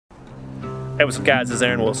Hey, what's up guys, it's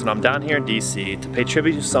Aaron Wilson. I'm down here in DC to pay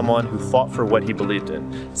tribute to someone who fought for what he believed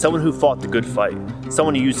in. Someone who fought the good fight.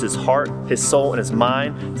 Someone who used his heart, his soul, and his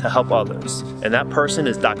mind to help others. And that person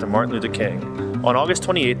is Dr. Martin Luther King. On August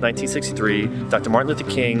 28, 1963, Dr. Martin Luther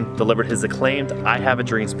King delivered his acclaimed I Have a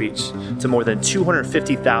Dream speech to more than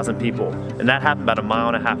 250,000 people, and that happened about 1.5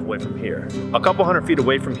 miles away from here. A couple hundred feet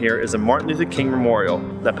away from here is a Martin Luther King Memorial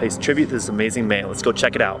that pays tribute to this amazing man. Let's go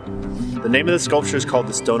check it out. The name of the sculpture is called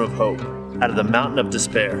the Stone of Hope, out of the Mountain of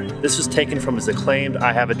Despair. This was taken from his acclaimed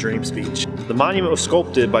I Have a Dream speech. The monument was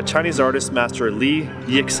sculpted by Chinese artist Master Lei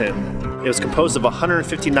Yixin. It was composed of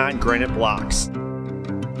 159 granite blocks.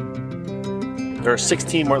 There are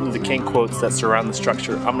 16 Martin Luther King quotes that surround the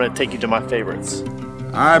structure. I'm going to take you to my favorites.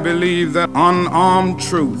 I believe that unarmed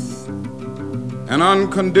truth and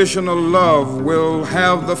unconditional love will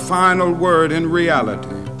have the final word in reality.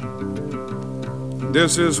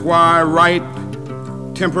 This is why right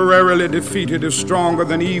temporarily defeated is stronger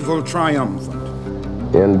than evil triumphant.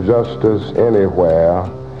 Injustice anywhere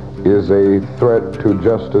is a threat to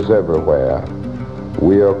justice everywhere.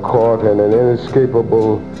 We are caught in an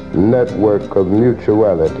inescapable network of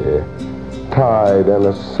mutuality, tied in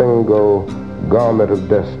a single garment of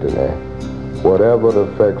destiny. Whatever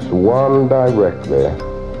affects one directly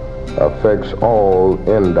affects all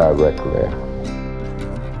indirectly.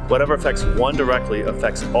 Whatever affects one directly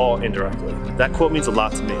affects all indirectly. That quote means a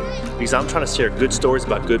lot to me because I'm trying to share good stories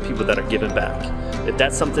about good people that are giving back. If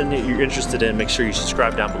that's something that you're interested in, make sure you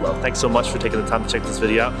subscribe down below. Thanks so much for taking the time to check this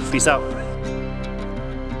video out. Peace out.